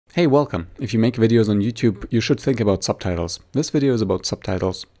Hey, welcome! If you make videos on YouTube, you should think about subtitles. This video is about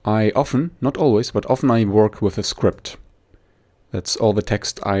subtitles. I often, not always, but often I work with a script. That's all the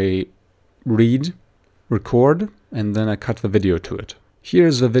text I read, record, and then I cut the video to it.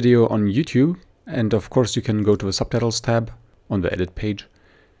 Here's the video on YouTube, and of course you can go to the subtitles tab on the edit page,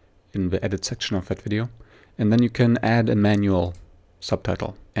 in the edit section of that video, and then you can add a manual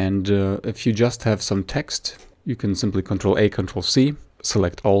subtitle. And if you just have some text, you can simply Ctrl-A, Ctrl-C,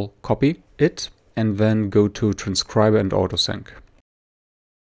 select all, copy it, and then go to transcribe and autosync.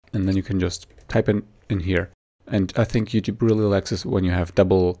 And then you can just type in here. And I think YouTube really likes it when you have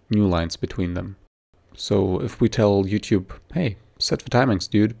double new lines between them. So if we tell YouTube, hey, set the timings,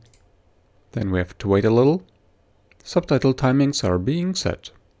 dude, then we have to wait a little. Subtitle timings are being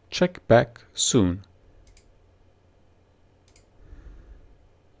set. Check back soon.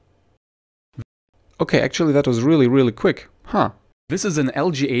 Okay, actually that was really quick. Huh. This is an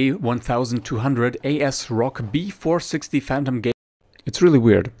LGA 1200 AS ROC B460 Phantom game. It's really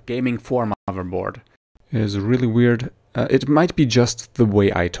weird. Gaming 4 motherboard. It is really weird. It might be just the way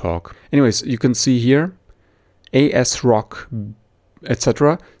I talk. Anyways, you can see here, AS ROC,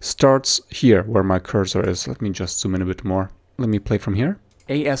 etc. starts here where my cursor is. Let me just zoom in a bit more. Let me play from here.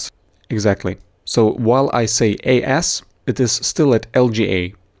 AS. Exactly. So while I say AS, it is still at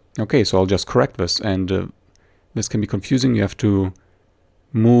LGA. Okay, so I'll just correct this, and this can be confusing. You have to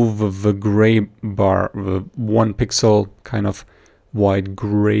move the gray bar, the 1 pixel kind of wide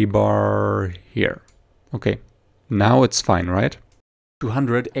gray bar here. Okay, now it's fine, right?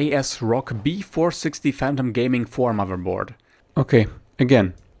 200 AS ROC B460 Phantom Gaming 4 motherboard. Okay,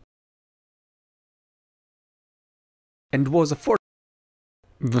 again. And was a 4.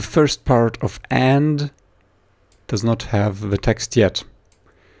 The first part of and does not have the text yet.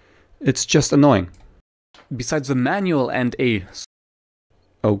 It's just annoying. Besides the manual and a...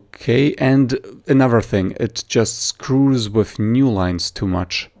 Okay, and another thing, it just screws with new lines too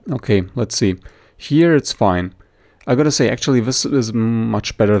much. Okay, let's see. Here it's fine. I gotta say, actually, this is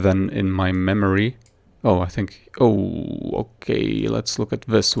much better than in my memory. Oh, I think... Oh, okay, let's look at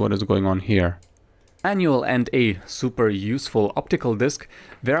this. What is going on here? Manual and a super useful optical disc.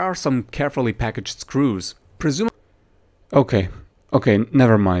 There are some carefully packaged screws. Okay,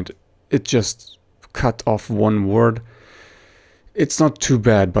 never mind. It just cut off one word. It's not too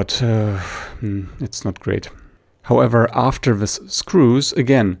bad, but it's not great. However, after this screws,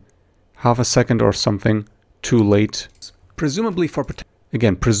 again, half a second or something too late. Presumably for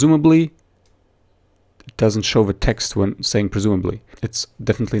presumably it doesn't show the text when saying presumably. It's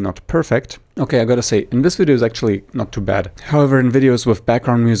definitely not perfect. Okay, I gotta say, in this video is actually not too bad. However, in videos with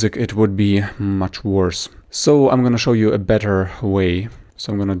background music, it would be much worse. So I'm gonna show you a better way.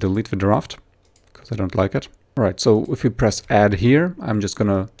 So I'm gonna delete the draft, because I don't like it. Alright, so if you press add here, I'm just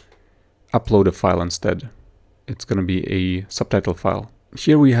gonna upload a file instead. It's gonna be a subtitle file.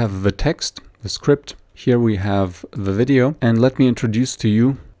 Here we have the text, the script. Here we have the video. And let me introduce to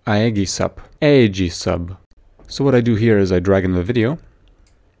you aegisub. So what I do here is I drag in the video.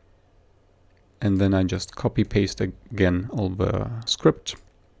 And then I just copy paste again all the script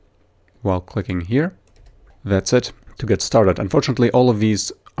while clicking here. That's it. To get started. Unfortunately, all of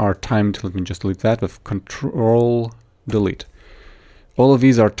these are timed. Let me just delete that with Control-Delete. All of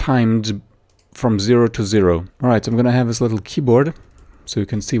these are timed from 0 to 0. Alright, so I'm gonna have this little keyboard so you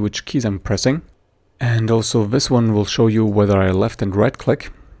can see which keys I'm pressing. And also this one will show you whether I left and right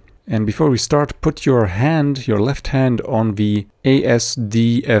click. And before we start, put your left hand on the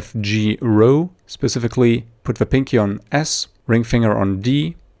ASDFG row. Specifically, put the pinky on S, ring finger on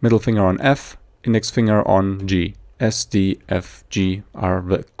D, middle finger on F, index finger on G. S, D, F, G are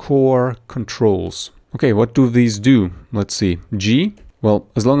the core controls. Okay, what do these do? Let's see. G? Well,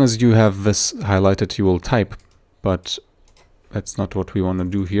 as long as you have this highlighted, you will type, but that's not what we want to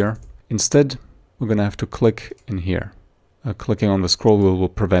do here. Instead, we're gonna have to click in here. Clicking on the scroll wheel will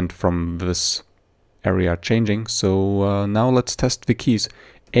prevent from this area changing. So now let's test the keys.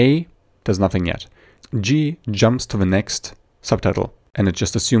 A does nothing yet. G jumps to the next subtitle. And it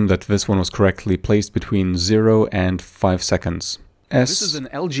just assumed that this one was correctly placed between 0 and 5 seconds. S. This is an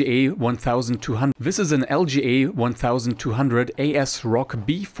LGA 1200. This is an LGA 1200 AS ROC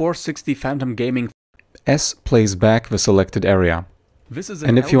B460 Phantom Gaming. S plays back the selected area. This is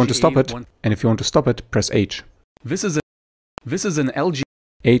an if you want to stop it, press H. This is an LG.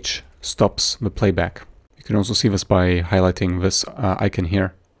 H stops the playback. You can also see this by highlighting this icon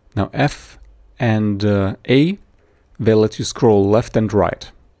here. Now F and A. They'll let you scroll left and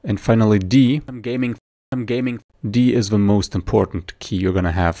right. And finally D. D is the most important key you're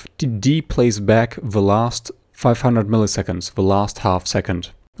gonna have. D plays back the last 500 milliseconds, the last half second.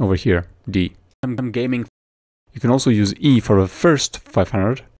 over here, D. I'm gaming. You can also use E for the first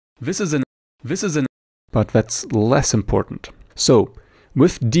 500. This is an, but that's less important. So,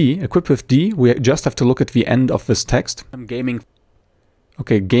 with D, equipped with D, we just have to look at the end of this text. I'm gaming.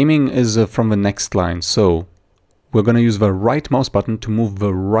 Okay, gaming is from the next line, so we're going to use the right mouse button to move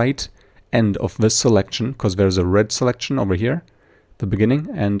the right end of this selection, because there's a red selection over here, the beginning,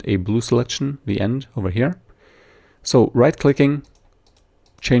 and a blue selection, the end, over here. So right-clicking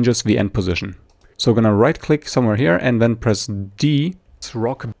changes the end position. So we're going to right-click somewhere here and then press D.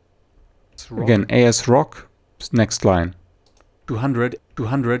 Rock. Again, AS rock, next line. 200,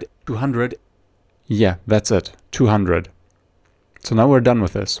 200, 200. Yeah, that's it, 200. So now we're done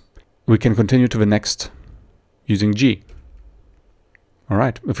with this. We can continue to the next using G.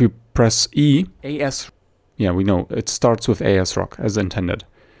 Alright, if we press E, AS, yeah, we know it starts with AS rock as intended.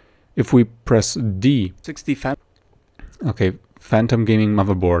 If we press D, 60 okay, Phantom Gaming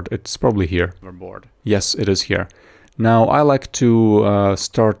motherboard, it's probably here. Motherboard. Yes, it is here. Now I like to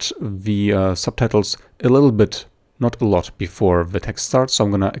start the subtitles a little bit, not a lot, before the text starts, so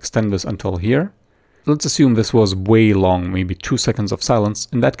I'm going to extend this until here. Let's assume this was way long, maybe 2 seconds of silence.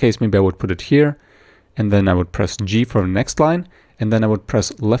 In that case, maybe I would put it here, and then I would press G for the next line, and then I would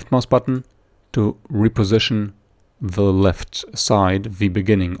press left mouse button to reposition the left side, the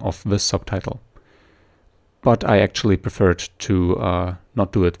beginning of this subtitle. But I actually preferred to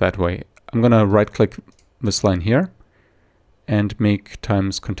not do it that way. I'm gonna right click this line here and make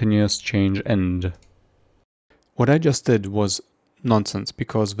times continuous change end. What I just did was nonsense,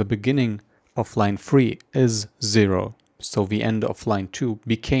 because the beginning of line 3 is 0, so the end of line 2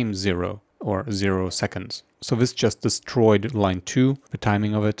 became 0, or 0 seconds. So this just destroyed line 2, the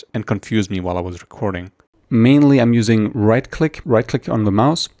timing of it, and confused me while I was recording. Mainly I'm using right click on the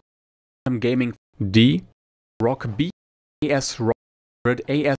mouse. I'm gaming D, rock B, AS rock,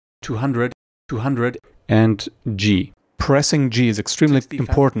 AS 200, 200, and G. Pressing G is extremely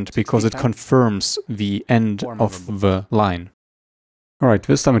important because it confirms the end of the line. Alright,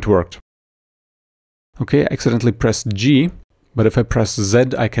 this time it worked. Okay, I accidentally pressed G, but if I press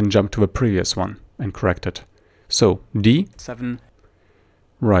Z, I can jump to the previous one and correct it. So, D, 7,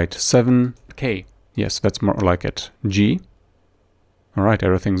 right, 7, K, yes, that's more like it. G, alright,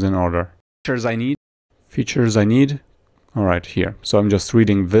 everything's in order. Features I need, alright, here. So I'm just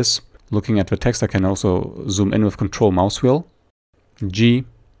reading this, looking at the text. I can also zoom in with Control mouse wheel. G,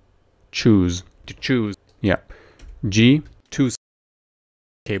 choose, to choose, yeah. G, choose,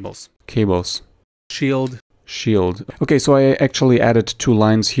 cables, shield. Okay, so I actually added 2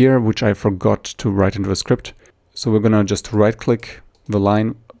 lines here, which I forgot to write into the script. So we're gonna just right click the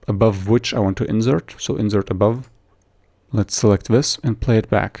line above which I want to insert. So insert above. Let's select this and play it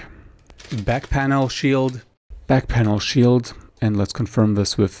back. Back panel shield, and let's confirm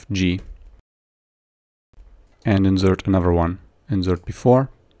this with G. And insert another one. Insert before.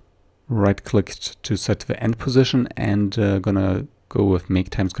 Right clicked to set the end position, and gonna go with make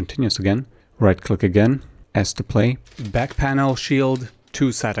times continuous again. Right click again. S to play. Back panel shield, 2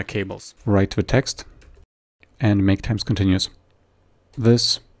 SATA cables. Write the text and make times continuous.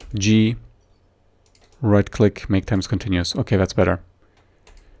 This, G, right click, make times continuous. Okay, that's better.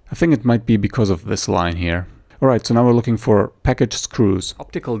 I think it might be because of this line here. Alright, so now we're looking for package screws.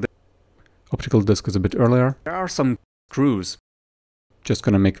 Optical disc is a bit earlier. There are some screws. Just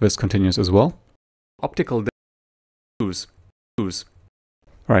gonna make this continuous as well. Optical disc screws.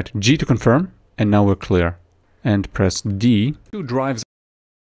 Alright, G to confirm, and now we're clear. And press D. 2 drives.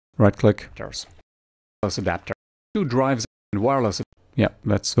 Right click. Wireless adapter. 2 drives and wireless. Yeah,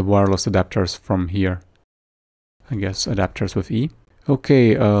 that's the wireless adapters from here. I guess adapters with E.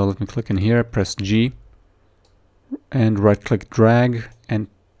 Okay, let me click in here, press G. And right click drag, and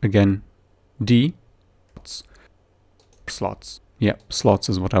again D. Slots. Yeah, slots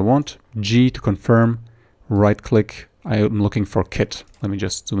is what I want. G to confirm. Right click. I am looking for kit. Let me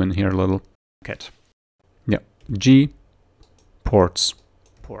just zoom in here a little. Kit. Yeah. G, ports.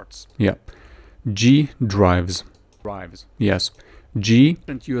 Yeah. G, drives. Yes. G,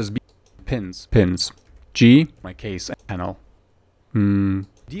 USB pins. G, my case and panel.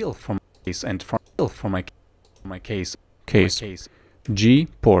 Deal for my case and for my case. G,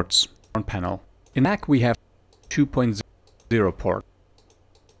 ports on panel. In Mac we have 2.0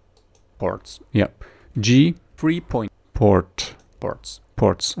 ports. Yeah. G, 3. Ports.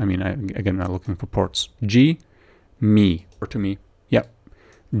 I mean, again, I'm looking for ports. G, me. Or to me. Yeah.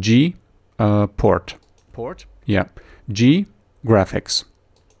 G, port. Yeah. G, graphics.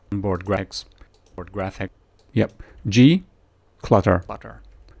 Board graphic. Yep. G, clutter.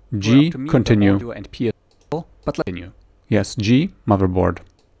 G, continue. And P, but continue. Yes. G, motherboard.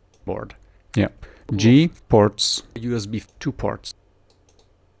 board. Yeah. G ports, USB 2 ports.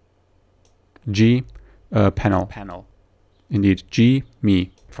 G panel. Indeed. G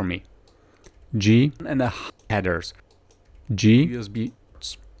me for me. G and the headers. G USB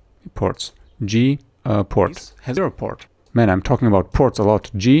ports. G port. Has 0 port. Man, I'm talking about ports a lot.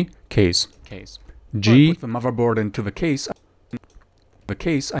 G case. G put the motherboard into the case.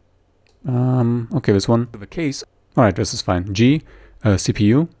 Okay, this one. The case. All right, this is fine. G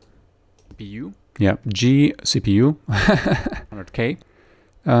CPU. Yeah, G CPU. 100K.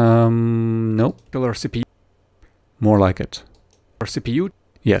 No. Killer CPU. More like it. Or CPU.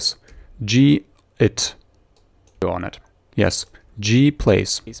 Yes. G it. Go on it. Yes. G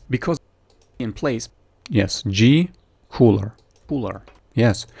place. Because in place. Yes. G cooler.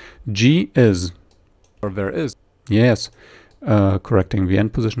 Yes. G is. Or there is. Yes. Correcting the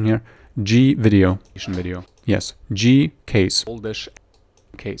end position here. G video. Yes. G case. Oldish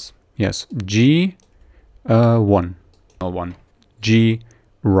case. Yes. G 1. G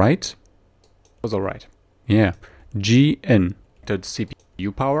right. Was alright. Yeah. G in. Did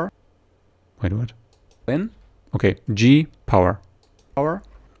CPU power. Wait, what? In? Okay. G power.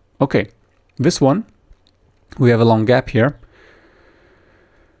 Okay. This one. We have a long gap here.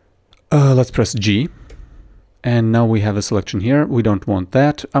 Let's press G. And now we have a selection here. We don't want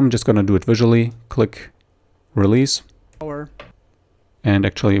that. I'm just gonna do it visually. Click release. Power. And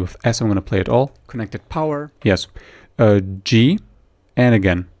actually with S I'm gonna play it all. Connected power. Yes. G. And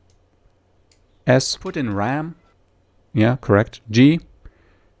again. S. Put in RAM. Yeah, correct. G.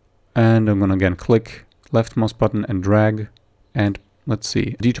 And I'm gonna again click left mouse button and drag. And let's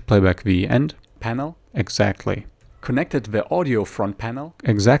see. D to playback the end. Panel. Exactly. Connected the audio front panel.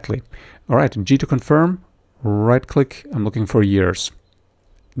 Exactly. All right. G to confirm. Right click. I'm looking for years.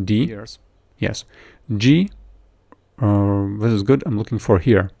 D. Years. Yes. G. This is good. I'm looking for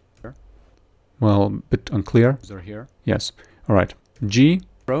here. Well, a bit unclear. Is there here? Yes. All right. G.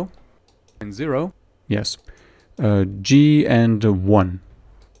 0 and 0. Yes. G and 1.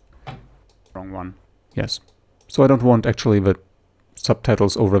 Wrong one. Yes. So I don't want actually the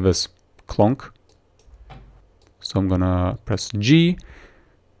subtitles over this clonk. So I'm gonna press G.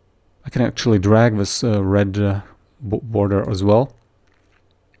 I can actually drag this red border as well.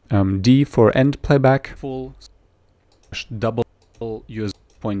 D for end playback. Full double USB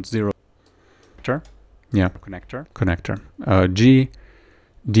 0.0 connector. Yeah. Connector. G.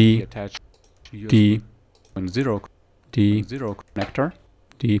 D. Attach D. 0.0 D. 0 connector.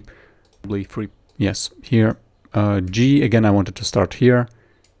 D. Probably free. Yes. Here. G. Again, I wanted to start here.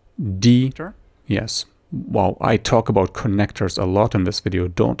 D. Yes. Wow, I talk about connectors a lot in this video,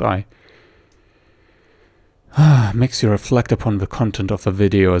 don't I? Makes you reflect upon the content of the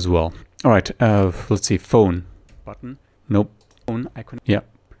video as well. All right, let's see. Phone. Button. Nope. Phone. Yeah.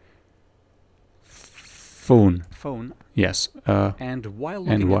 Phone. Yes. And while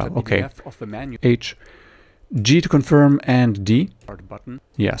looking at the PDF of the menu. H. G to confirm and D. Button.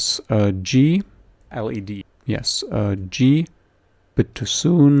 Yes. G. LED. Yes. G. Bit too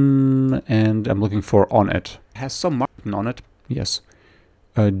soon, and I'm looking for on it. Has some marking on it. Yes.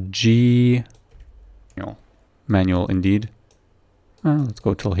 G. Manual indeed. Let's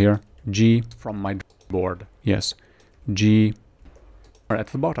go till here. G from my board. Yes. G. Or at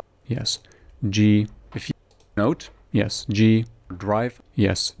the bottom. Yes. G. If you note. Yes. G. Drive.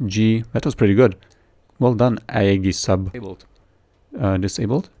 Yes. G. That was pretty good. Well done. aegisub. Disabled.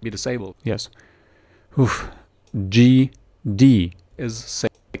 Disabled? Be disabled. Yes. Oof. G. D is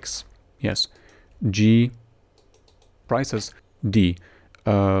 6. Yes. G. Prices. D.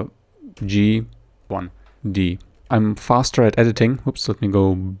 G. 1. D. I'm faster at editing. Whoops, let me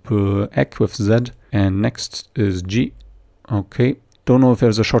go back with Z. And next is G. Okay. Don't know if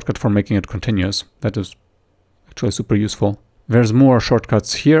there's a shortcut for making it continuous. That is actually super useful. There's more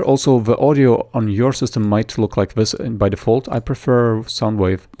shortcuts here. Also, the audio on your system might look like this by default. I prefer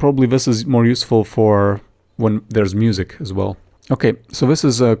Soundwave. Probably this is more useful for when there's music as well. Okay, so this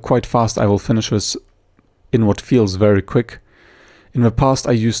is quite fast. I will finish this in what feels very quick. In the past,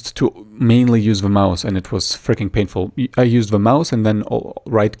 I used to mainly use the mouse, and it was freaking painful. I used the mouse and then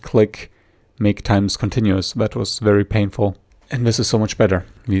right-click, make times continuous. That was very painful. And this is so much better.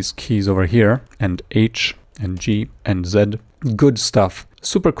 These keys over here, and H, and G, and Z. Good stuff.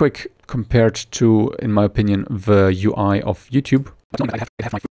 Super quick compared to, in my opinion, the UI of YouTube. I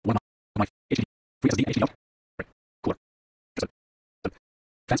have my HD FreeSD cooler.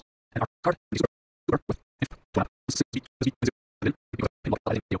 Fans and our card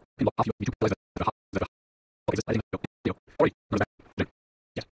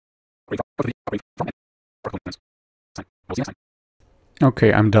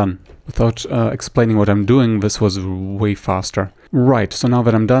Okay, I'm done. Without explaining what I'm doing, this was way faster. Right, so now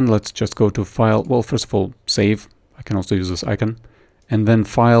that I'm done, let's just go to File. Well, first of all, Save. I can also use this icon. And then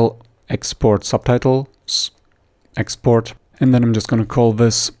File, Export Subtitles, Export. And then I'm just going to call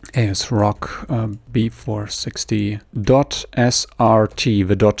this ASRock B460.srt.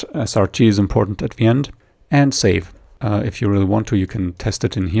 The .srt is important at the end. And Save. If you really want to, you can test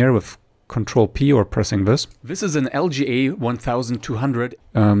it in here with Control P or pressing this. This is an LGA 1200.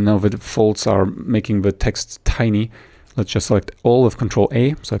 Now the defaults are making the text tiny. Let's just select all with Control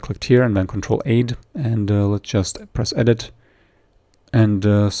A. So I clicked here and then Control A, and let's just press Edit and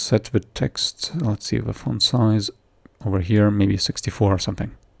set the text. Let's see the font size over here, maybe 64 or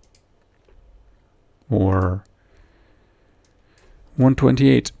something, or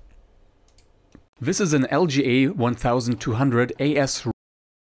 128. This is an LGA 1200 AS.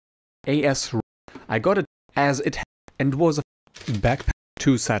 I got it as it had and was a backpack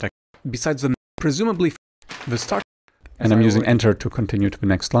 2 SATA. Besides the presumably the start, and I'm using Enter to continue to the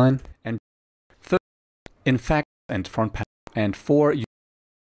next line. And third, in fact, and front panel, and 4.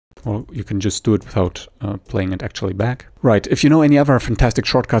 Or you can just do it without playing it actually back. Right. If you know any other fantastic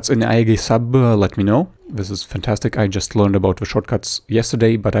shortcuts in aegisub, let me know. This is fantastic. I just learned about the shortcuts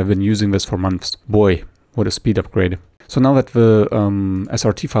yesterday, but I've been using this for months. Boy, what a speed upgrade. So now that the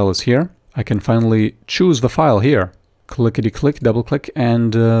SRT file is here, I can finally choose the file here. Clickety-click, double-click,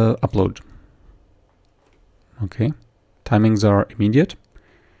 and upload. Okay. Timings are immediate.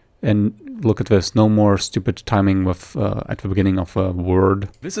 And look at this, no more stupid timing with at the beginning of a word.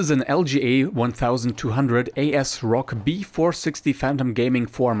 This is an LGA 1200 ASRock B460 Phantom Gaming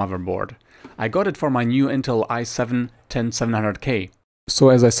 4 motherboard. I got it for my new Intel i7-10700K. So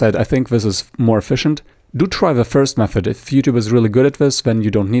as I said, I think this is more efficient. Do try the first method. If YouTube is really good at this, then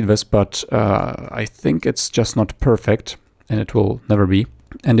you don't need this, but I think it's just not perfect, and it will never be.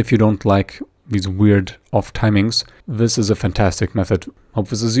 And if you don't like these weird off timings, this is a fantastic method. Hope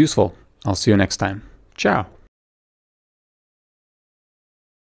this is useful. I'll see you next time. Ciao!